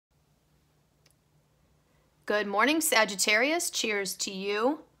Good morning, Sagittarius. Cheers to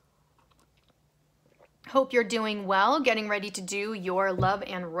you. Hope you're doing well. Getting ready to do your love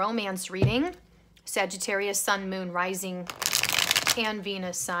and romance reading. Sagittarius, Sun, Moon, Rising, and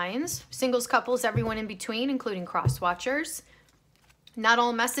Venus signs. Singles, couples, everyone in between, including cross-watchers. Not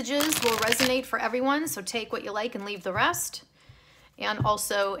all messages will resonate for everyone, so take what you like and leave the rest. And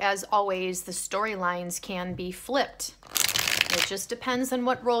also, as always, the storylines can be flipped. It just depends on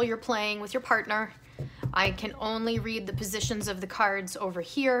what role you're playing with your partner. I can only read the positions of the cards over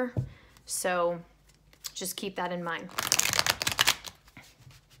here, so just keep that in mind.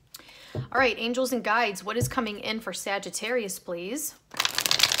 All right, angels and guides, what is coming in for Sagittarius, please?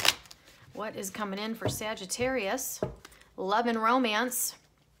 What is coming in for Sagittarius? Love and romance.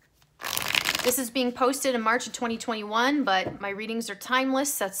 This is being posted in March of 2021, but my readings are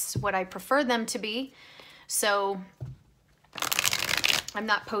timeless. That's what I prefer them to be. So I'm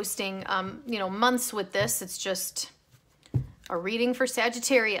not posting, months with this. It's just a reading for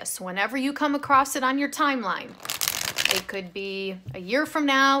Sagittarius. Whenever you come across it on your timeline, it could be a year from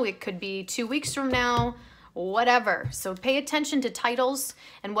now, it could be 2 weeks from now, whatever. So pay attention to titles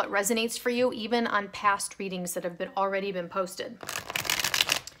and what resonates for you, even on past readings that have already been posted.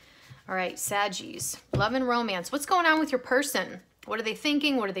 All right, Saggies, love and romance. What's going on with your person? What are they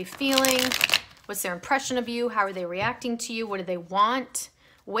thinking? What are they feeling? What's their impression of you? How are they reacting to you? What do they want?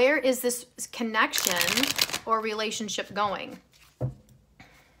 Where is this connection or relationship going?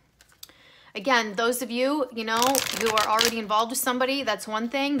 Again, those of you, who are already involved with somebody, that's one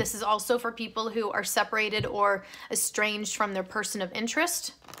thing. This is also for people who are separated or estranged from their person of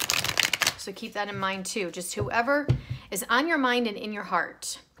interest. So keep that in mind too. Just whoever is on your mind and in your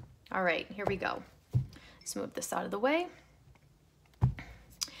heart. All right, here we go. Let's move this out of the way.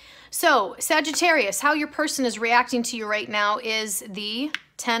 So, Sagittarius, how your person is reacting to you right now is the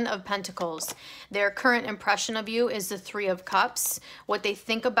 10 of Pentacles. Their current impression of you is the 3 of Cups. What they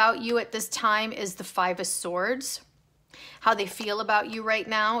think about you at this time is the 5 of Swords. How they feel about you right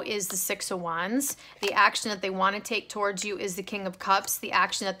now is the 6 of Wands. The action that they want to take towards you is the King of Cups. The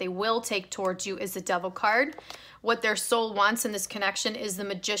action that they will take towards you is the Devil card. What their soul wants in this connection is the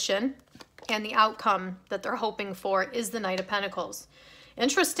Magician. And the outcome that they're hoping for is the Knight of Pentacles.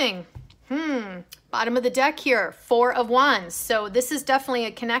 Interesting. Bottom of the deck here, 4 of Wands. So this is definitely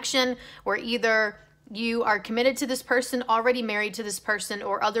a connection where either you are committed to this person, already married to this person,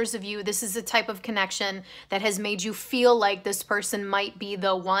 or others of you, this is a type of connection that has made you feel like this person might be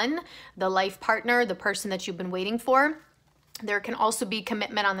the one, the life partner, the person that you've been waiting for. There can also be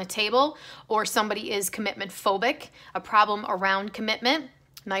commitment on the table, or somebody is commitment phobic, a problem around commitment.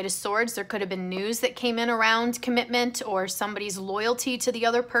 Knight of Swords, there could have been news that came in around commitment or somebody's loyalty to the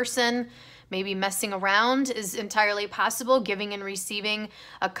other person. Maybe messing around is entirely possible, giving and receiving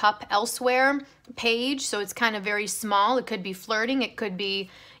a cup elsewhere page. So it's kind of very small. It could be flirting. It could be,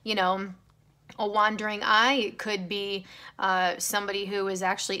 a wandering eye. It could be somebody who is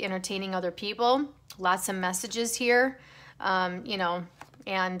actually entertaining other people. Lots of messages here,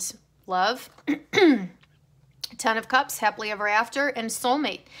 and love. 10 of Cups, happily ever after, and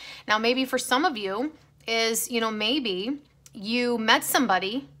soulmate. Now, maybe for some of you is, maybe you met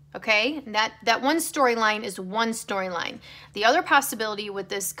somebody, okay? That one storyline is one storyline. The other possibility with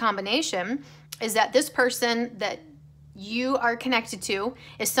this combination is that this person that you are connected to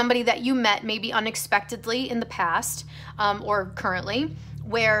is somebody that you met maybe unexpectedly in the past or currently,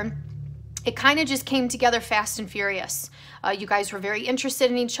 where it kind of just came together fast and furious. You guys were very interested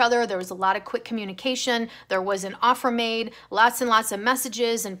in each other. There was a lot of quick communication. There was an offer made, lots and lots of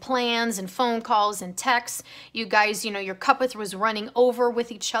messages and plans and phone calls and texts. You guys, your cup was running over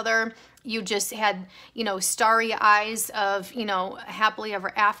with each other. You just had, starry eyes of, happily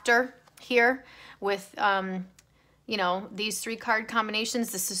ever after here with, these 3 card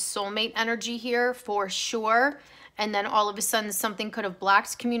combinations. This is soulmate energy here for sure. And then all of a sudden something could have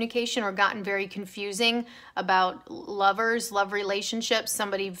blocked communication or gotten very confusing about lovers, love relationships,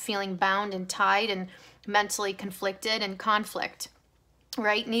 somebody feeling bound and tied and mentally conflicted and conflict,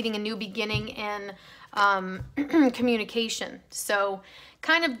 right? Needing a new beginning in communication. So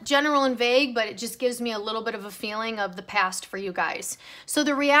kind of general and vague, but it just gives me a little bit of a feeling of the past for you guys. So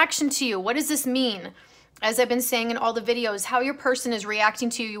the reaction to you, what does this mean? As I've been saying in all the videos, how your person is reacting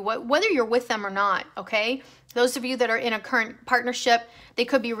to you, whether you're with them or not, okay? Those of you that are in a current partnership, they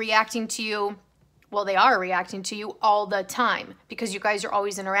could be reacting to you, well, they are reacting to you all the time because you guys are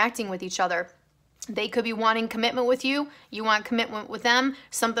always interacting with each other. They could be wanting commitment with you. You want commitment with them,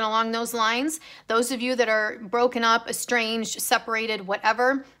 something along those lines. Those of you that are broken up, estranged, separated,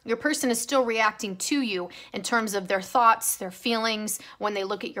 whatever, your person is still reacting to you in terms of their thoughts, their feelings, when they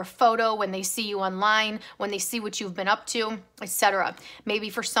look at your photo, when they see you online, when they see what you've been up to, etc.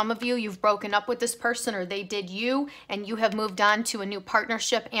 Maybe for some of you, you've broken up with this person or they did you and you have moved on to a new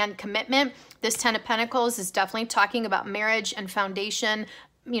partnership and commitment. This Ten of Pentacles is definitely talking about marriage and foundation,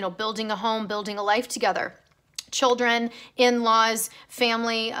 you know, building a home, building a life together. Children, in-laws,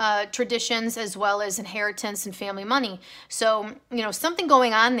 family traditions, as well as inheritance and family money. So, you know, something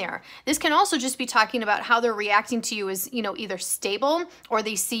going on there. This can also just be talking about how they're reacting to you as, you know, either stable or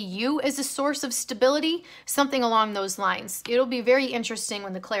they see you as a source of stability, something along those lines. It'll be very interesting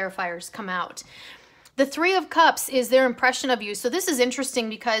when the clarifiers come out. The Three of Cups is their impression of you. So this is interesting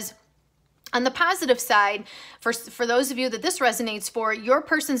because on the positive side, for those of you that this resonates for, your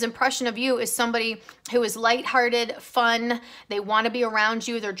person's impression of you is somebody who is lighthearted, fun. They want to be around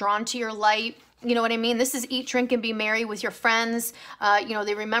you. They're drawn to your light. You know what I mean? This is eat, drink, and be merry with your friends. You know,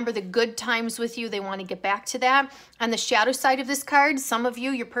 they remember the good times with you. They want to get back to that. On the shadow side of this card, some of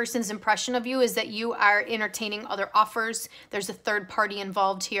you, your person's impression of you is that you are entertaining other offers. There's a third party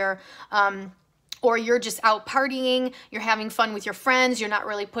involved here. Or you're just out partying, you're having fun with your friends, you're not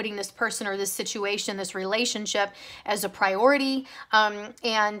really putting this person or this situation, this relationship as a priority,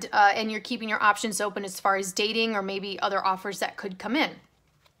 and you're keeping your options open as far as dating or maybe other offers that could come in.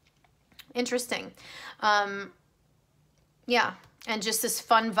 Interesting. Yeah, and just this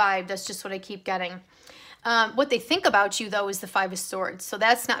fun vibe, that's just what I keep getting. What they think about you, though, is the Five of Swords, so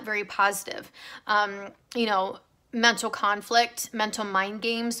that's not very positive. You know, mental conflict, mental mind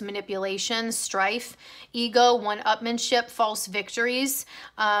games, manipulation, strife, ego, one-upmanship, false victories.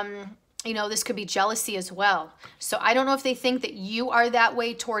 You know, this could be jealousy as well. So I don't know if they think that you are that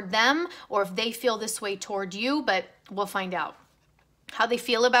way toward them or if they feel this way toward you, but we'll find out. How they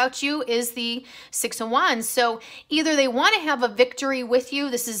feel about you is the Six of Wands. So either they want to have a victory with you.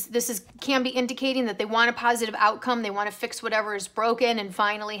 This can be indicating that they want a positive outcome. They want to fix whatever is broken and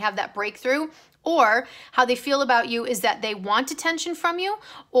finally have that breakthrough. Or how they feel about you is that they want attention from you,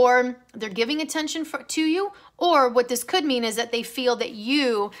 or they're giving attention to you, or what this could mean is that they feel that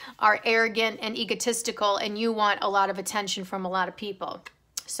you are arrogant and egotistical and you want a lot of attention from a lot of people.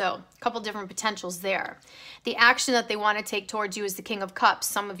 So a couple different potentials there. The action that they want to take towards you is the King of Cups.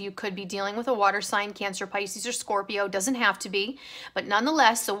 Some of you could be dealing with a water sign, Cancer, Pisces, or Scorpio. Doesn't have to be, but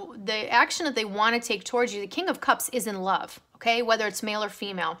nonetheless, so the action that they want to take towards you, the King of Cups, is in love, okay? Whether it's male or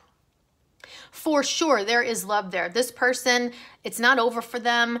female. For sure, there is love there. This person, it's not over for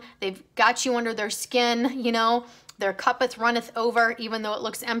them. They've got you under their skin, you know. Their cuppeth runneth over, even though it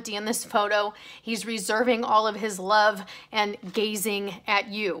looks empty in this photo. He's reserving all of his love and gazing at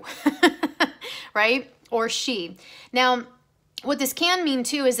you, right? Or she. Now, what this can mean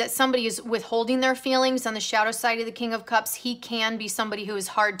too is that somebody is withholding their feelings. On the shadow side of the King of Cups, he can be somebody who is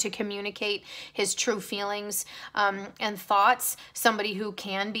hard to communicate his true feelings and thoughts. Somebody who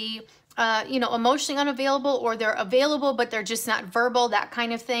can be you know, emotionally unavailable, or they're available, but they're just not verbal, that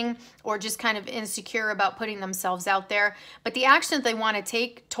kind of thing, or just kind of insecure about putting themselves out there. But the action that they want to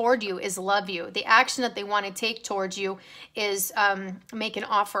take toward you is love you. The action that they want to take towards you is make an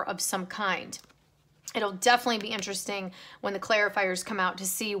offer of some kind. It'll definitely be interesting when the clarifiers come out to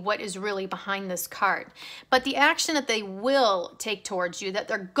see what is really behind this card. But the action that they will take towards you, that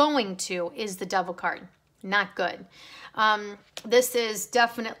they're going to, is the Devil card. Not good. This is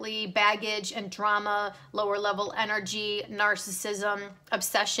definitely baggage and drama, lower level energy, narcissism,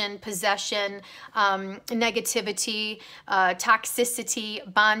 obsession, possession, negativity,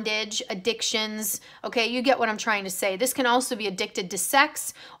 toxicity, bondage, addictions. Okay, you get what I'm trying to say. This can also be addicted to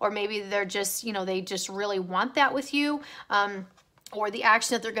sex, or maybe they're just, you know, they just really want that with you. Or the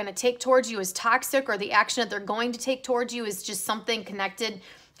action that they're going to take towards you is toxic, or the action that they're going to take towards you is just something connected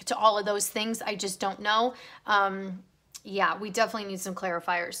to all of those things. I just don't know. Yeah, we definitely need some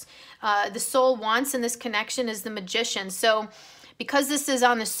clarifiers. The soul wants in this connection is the Magician. So because this is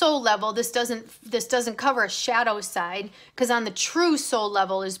on the soul level, this doesn't cover a shadow side, because on the true soul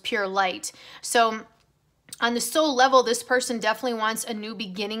level is pure light. So on the soul level, this person definitely wants a new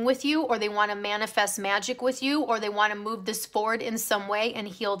beginning with you, or they want to manifest magic with you, or they want to move this forward in some way and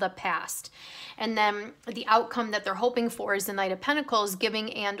heal the past. And then the outcome that they're hoping for is the Knight of Pentacles,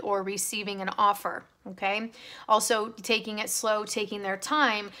 giving and or receiving an offer, okay? Also taking it slow, taking their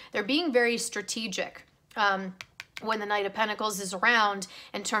time. They're being very strategic. when the Knight of Pentacles is around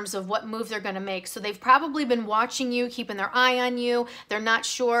in terms of what move they're going to make. So they've probably been watching you, keeping their eye on you. They're not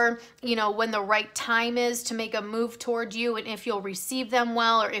sure, you know, when the right time is to make a move toward you and if you'll receive them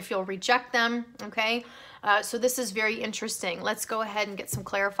well or if you'll reject them, okay? So this is very interesting. Let's go ahead and get some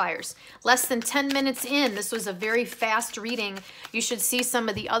clarifiers. Less than 10 minutes in, this was a very fast reading. You should see some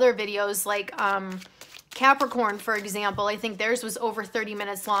of the other videos like Capricorn, for example. I think theirs was over 30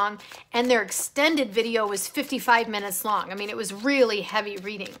 minutes long, and their extended video was 55 minutes long. I mean, it was really heavy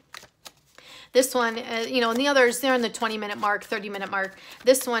reading. This one, you know, and the others, they're in the 20-minute mark, 30-minute mark.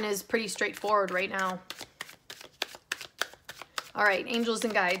 This one is pretty straightforward right now. All right, angels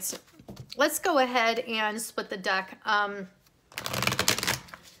and guides. Let's go ahead and split the deck.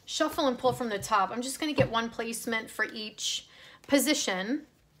 Shuffle and pull from the top. I'm just going to get one placement for each position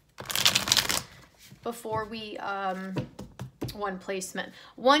before we, one placement.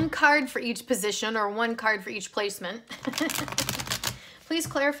 One card for each position or one card for each placement. Please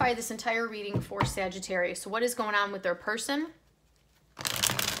clarify this entire reading for Sagittarius. So what is going on with their person?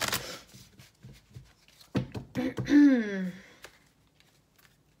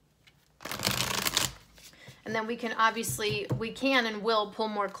 And then we can obviously, we can and will pull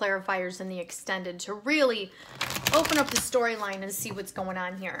more clarifiers in the extended to really open up the storyline and see what's going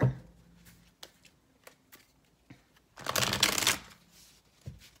on here.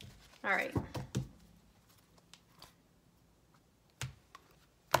 All right.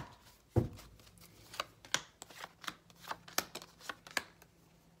 Let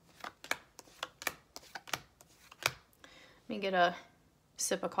me get a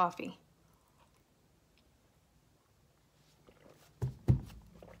sip of coffee.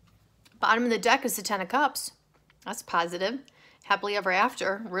 Bottom of the deck is the 10 of Cups. That's positive. Happily ever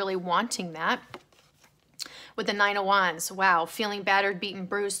after, really wanting that. With the 9 of Wands, wow, feeling battered, beaten,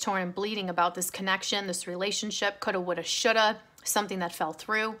 bruised, torn, and bleeding about this connection, this relationship, coulda, woulda, shoulda, something that fell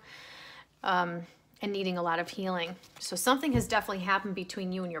through, and needing a lot of healing. So something has definitely happened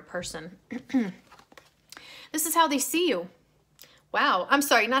between you and your person. This is how they see you. Wow, I'm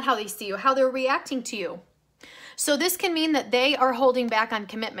sorry, not how they see you, how they're reacting to you. So this can mean that they are holding back on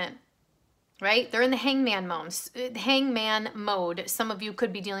commitment, right? They're in the hangman mode. Some of you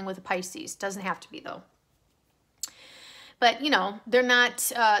could be dealing with a Pisces. Doesn't have to be, though. But, you know, they're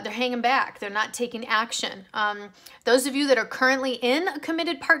not, they're hanging back. They're not taking action. Those of you that are currently in a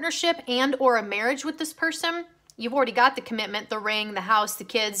committed partnership and or a marriage with this person, you've already got the commitment, the ring, the house, the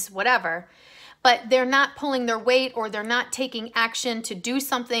kids, whatever. But they're not pulling their weight, or they're not taking action to do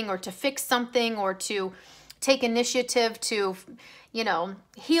something or to fix something or to take initiative to, you know,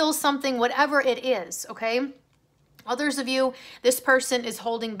 heal something, whatever it is, okay? Others of you, this person is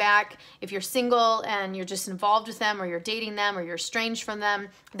holding back. If you're single and you're just involved with them, or you're dating them, or you're estranged from them,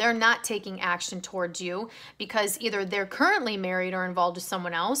 they're not taking action towards you because either they're currently married or involved with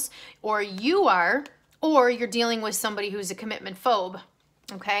someone else, or you are, or you're dealing with somebody who's a commitment phobe,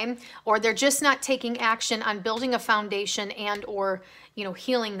 okay? Or they're just not taking action on building a foundation and or, you know,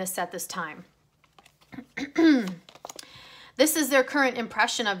 healing this at this time. This is their current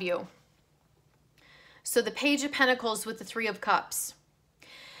impression of you. So the Page of Pentacles with the 3 of Cups.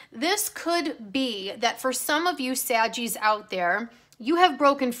 This could be that for some of you Saggies out there, you have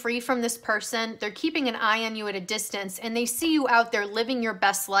broken free from this person. They're keeping an eye on you at a distance, and they see you out there living your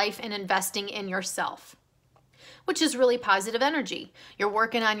best life and investing in yourself, which is really positive energy. You're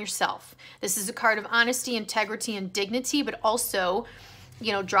working on yourself. This is a card of honesty, integrity, and dignity, but also,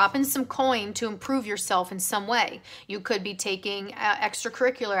 you know, dropping some coin to improve yourself in some way. You could be taking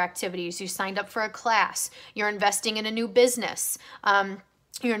extracurricular activities. You signed up for a class. You're investing in a new business.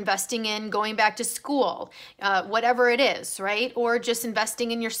 You're investing in going back to school, whatever it is, right? Or just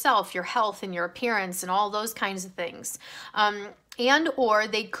investing in yourself, your health and your appearance and all those kinds of things. And or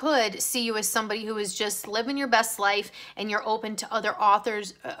they could see you as somebody who is just living your best life and you're open to other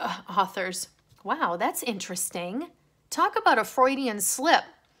authors. Wow, that's interesting. Talk about a Freudian slip.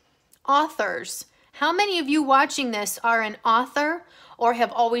 Authors. How many of you watching this are an author or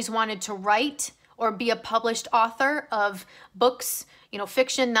have always wanted to write or be a published author of books, you know,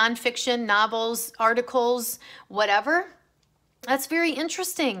 fiction, nonfiction, novels, articles, whatever? That's very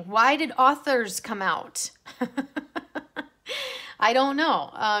interesting. Why did authors come out? I don't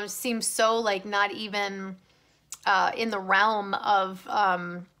know. Seems so like not even in the realm of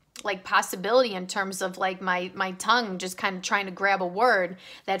like possibility in terms of like my tongue just kind of trying to grab a word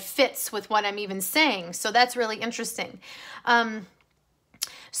that fits with what I'm even saying. So that's really interesting.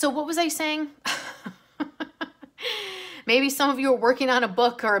 So what was I saying? Maybe some of you are working on a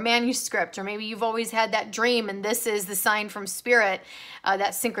book or a manuscript, or maybe you've always had that dream and this is the sign from spirit,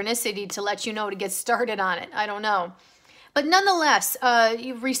 that synchronicity to let you know to get started on it. I don't know. But nonetheless,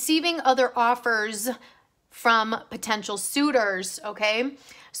 you're receiving other offers from potential suitors, okay?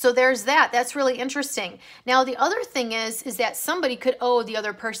 So there's that. That's really interesting. Now, the other thing is that somebody could owe the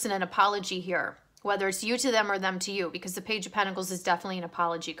other person an apology here, whether it's you to them or them to you, because the Page of Pentacles is definitely an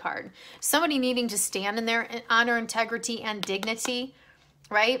apology card. Somebody needing to stand in their honor, integrity, and dignity,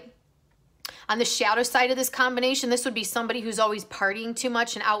 right? On the shadow side of this combination, this would be somebody who's always partying too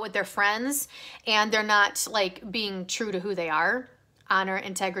much and out with their friends, and they're not like being true to who they are. Honor,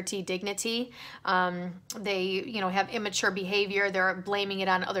 integrity, dignity. They, you know, have immature behavior. They're blaming it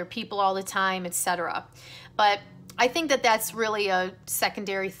on other people all the time, etc. But I think that that's really a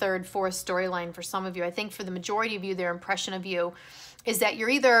secondary, third, fourth storyline for some of you. I think for the majority of you, their impression of you is that you're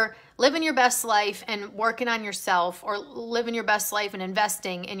either living your best life and working on yourself, or living your best life and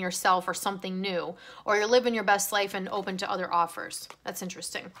investing in yourself or something new, or you're living your best life and open to other offers. That's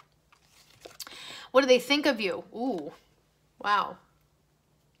interesting. What do they think of you? Ooh, wow.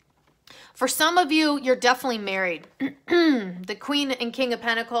 For some of you, you're definitely married. The Queen and King of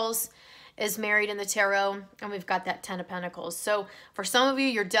Pentacles is married in the tarot, and we've got that 10 of Pentacles. So for some of you,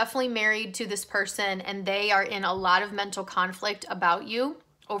 you're definitely married to this person, and they are in a lot of mental conflict about you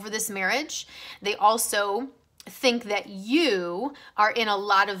over this marriage. They also think that you are in a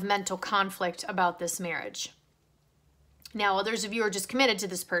lot of mental conflict about this marriage. Now, others of you are just committed to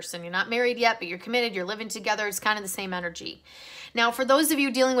this person. You're not married yet, but you're committed. You're living together. It's kind of the same energy. Now, for those of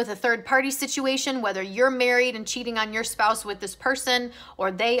you dealing with a third-party situation, whether you're married and cheating on your spouse with this person, or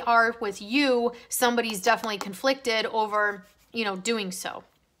they are with you, somebody's definitely conflicted over, you know, doing so.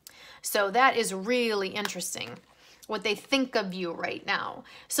 So that is really interesting, what they think of you right now.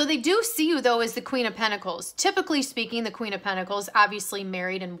 So they do see you, though, as the Queen of Pentacles. Typically speaking, the Queen of Pentacles, obviously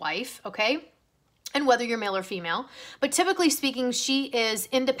married and wife, okay? And whether you're male or female. But typically speaking, she is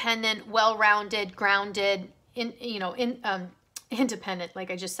independent, well-rounded, grounded, independent, like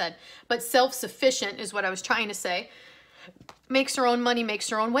I just said, but self-sufficient is what I was trying to say. Makes her own money, makes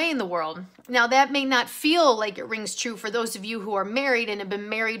her own way in the world. Now, that may not feel like it rings true for those of you who are married and have been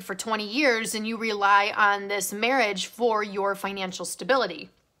married for 20 years and you rely on this marriage for your financial stability.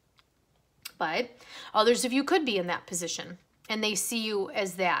 But others of you could be in that position, and they see you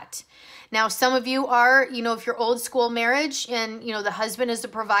as that. Now, some of you are, you know, if you're old school marriage and, you know, the husband is the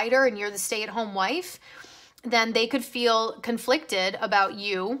provider and you're the stay-at-home wife, then they could feel conflicted about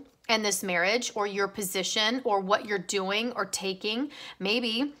you and this marriage, or your position, or what you're doing or taking.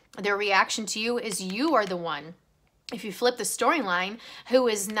 Maybe their reaction to you is you are the one, if you flip the storyline, who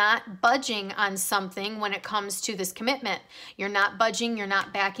is not budging on something when it comes to this commitment. You're not budging, you're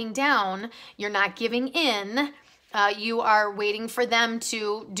not backing down, you're not giving in. You are waiting for them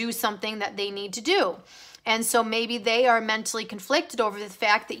to do something that they need to do. And so maybe they are mentally conflicted over the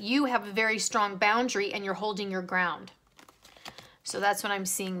fact that you have a very strong boundary and you're holding your ground. So that's what I'm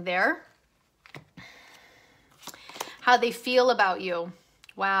seeing there. How they feel about you.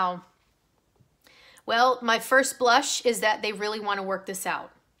 Wow. Well, my first blush is that they really want to work this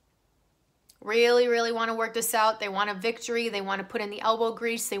out. Really, really want to work this out. They want a victory. They want to put in the elbow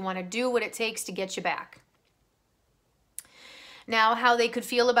grease. They want to do what it takes to get you back. Now, how they could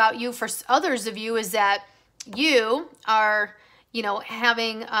feel about you for others of you is that you are, you know,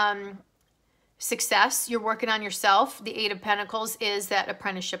 having success. You're working on yourself. The Eight of Pentacles is that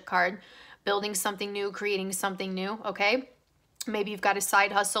apprenticeship card, building something new, creating something new, okay? Maybe you've got a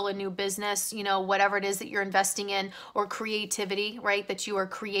side hustle, a new business, you know, whatever it is that you're investing in, or creativity, right, that you are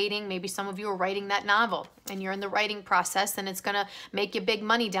creating. Maybe some of you are writing that novel and you're in the writing process and it's going to make you big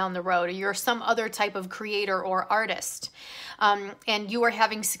money down the road, or you're some other type of creator or artist. And you are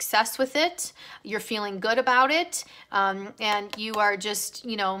having success with it. You're feeling good about it. And you are just,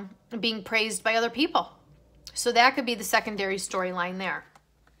 you know, being praised by other people. So that could be the secondary storyline there.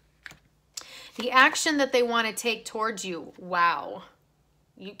 The action that they want to take towards you. Wow.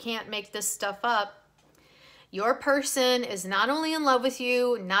 You can't make this stuff up. Your person is not only in love with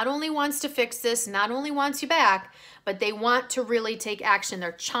you, not only wants to fix this, not only wants you back, but they want to really take action.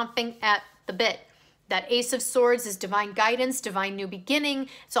 They're chomping at the bit. That Ace of Swords is divine guidance, divine new beginning.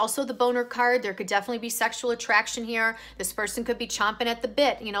 It's also the boner card. There could definitely be sexual attraction here. This person could be chomping at the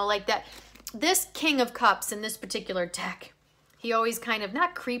bit, you know, like that. This King of Cups in this particular deck, he always kind of,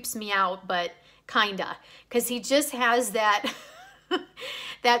 not creeps me out, but kinda, because he just has that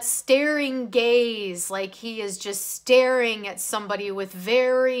that staring gaze, like he is just staring at somebody with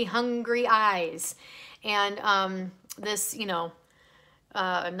very hungry eyes. And this, you know,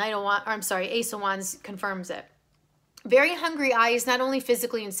 Ace of Wands confirms it. Very hungry eyes, not only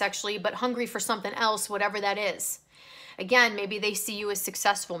physically and sexually, but hungry for something else, whatever that is. Again, maybe they see you as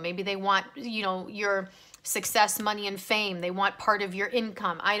successful. Maybe they want, you know, your success, money, and fame. They want part of your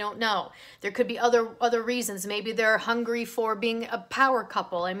income. I don't know. There could be other reasons. Maybe they're hungry for being a power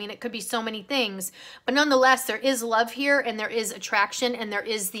couple. I mean, it could be so many things. But nonetheless, there is love here, and there is attraction, and there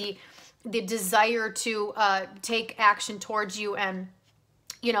is the desire to take action towards you and,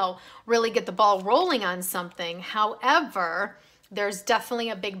 you know, really get the ball rolling on something. However, there's definitely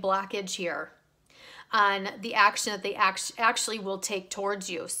a big blockage here on the action that they actually will take towards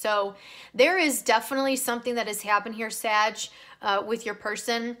you. So there is definitely something that has happened here, Sag, with your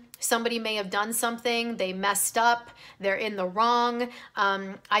person. Somebody may have done something, they messed up, they're in the wrong.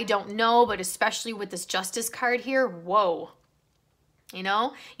 I don't know, but especially with this Justice card here, whoa. You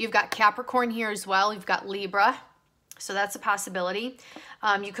know, you've got Capricorn here as well. You've got Libra. So that's a possibility.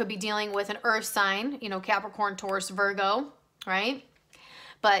 You could be dealing with an earth sign, you know, Capricorn, Taurus, Virgo, right?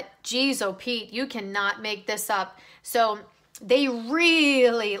 But geez, oh Pete, you cannot make this up. So they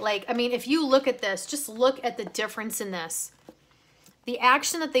really, like, I mean, if you look at this, just look at the difference in this. The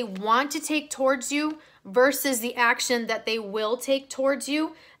action that they want to take towards you versus the action that they will take towards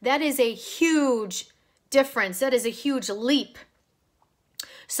you, that is a huge difference. That is a huge leap.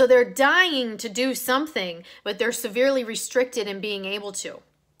 So they're dying to do something, but they're severely restricted in being able to.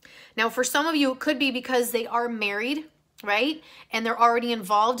 Now, for some of you, it could be because they are married, right? And they're already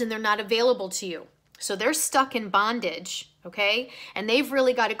involved and they're not available to you. So they're stuck in bondage, okay? And they've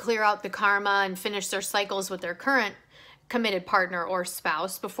really got to clear out the karma and finish their cycles with their current committed partner or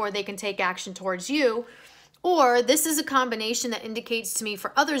spouse before they can take action towards you. Or this is a combination that indicates to me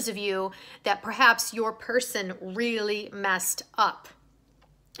for others of you that perhaps your person really messed up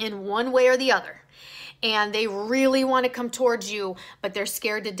in one way or the other. And they really want to come towards you, but they're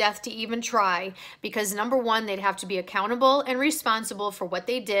scared to death to even try because number one, they'd have to be accountable and responsible for what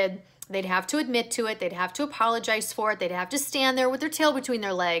they did. They'd have to admit to it. They'd have to apologize for it. They'd have to stand there with their tail between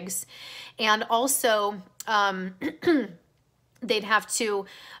their legs. And also, they'd have to,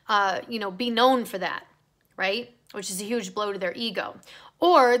 you know, be known for that, right? Which is a huge blow to their ego.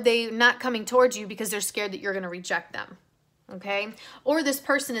 Or they're not coming towards you because they're scared that you're going to reject them. Okay, or this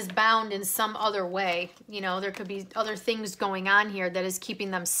person is bound in some other way. You know, there could be other things going on here that is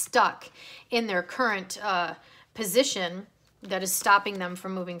keeping them stuck in their current position that is stopping them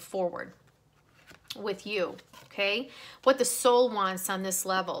from moving forward with you. Okay, what the soul wants on this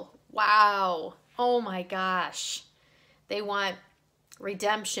level. Wow. Oh my gosh. They want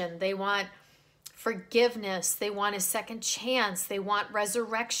redemption. They want forgiveness. They want a second chance. They want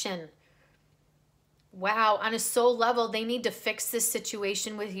resurrection. Wow, on a soul level, they need to fix this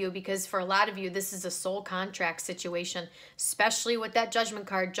situation with you because for a lot of you, this is a soul contract situation, especially with that Judgment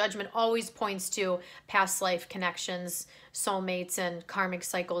card. Judgment always points to past life connections, soulmates, and karmic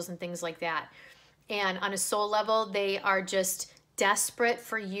cycles and things like that. And on a soul level, they are just desperate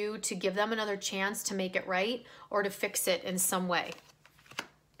for you to give them another chance to make it right or to fix it in some way.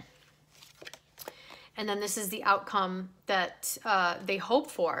 And then this is the outcome that they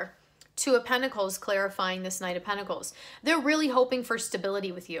hope for. Two of Pentacles clarifying this Knight of Pentacles. They're really hoping for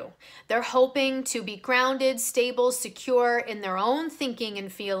stability with you. They're hoping to be grounded, stable, secure in their own thinking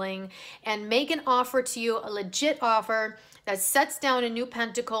and feeling and make an offer to you, a legit offer that sets down a new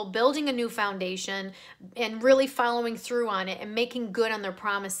pentacle, building a new foundation and really following through on it and making good on their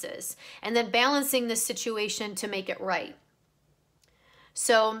promises and then balancing this situation to make it right.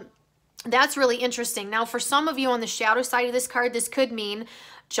 So that's really interesting. Now, for some of you on the shadow side of this card, this could mean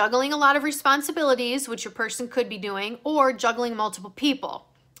juggling a lot of responsibilities, which your person could be doing, or juggling multiple people,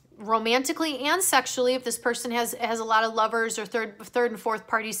 romantically and sexually, if this person has a lot of lovers or third and fourth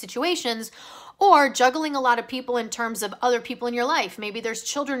party situations, or juggling a lot of people in terms of other people in your life. Maybe there's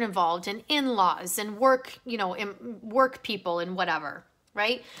children involved and in-laws and work, you know, work people and whatever,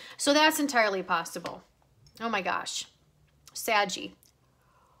 right? So that's entirely possible. Oh my gosh. Saggy.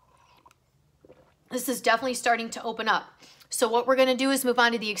 This is definitely starting to open up. So what we're going to do is move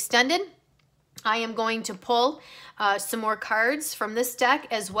on to the extended. I am going to pull some more cards from this deck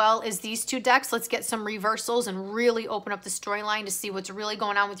as well as these two decks. Let's get some reversals and really open up the storyline to see what's really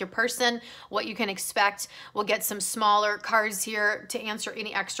going on with your person, what you can expect. We'll get some smaller cards here to answer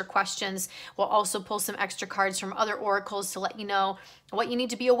any extra questions. We'll also pull some extra cards from other oracles to let you know what you need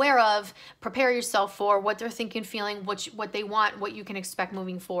to be aware of, prepare yourself for, what they're thinking, feeling, what they want, what you can expect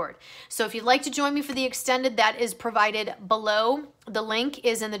moving forward. So if you'd like to join me for the extended, that is provided below. The link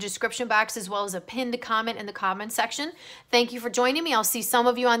is in the description box as well as a pinned comment in the comment section. Thank you for joining me. I'll see some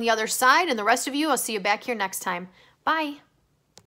of you on the other side and the rest of you, I'll see you back here next time. Bye.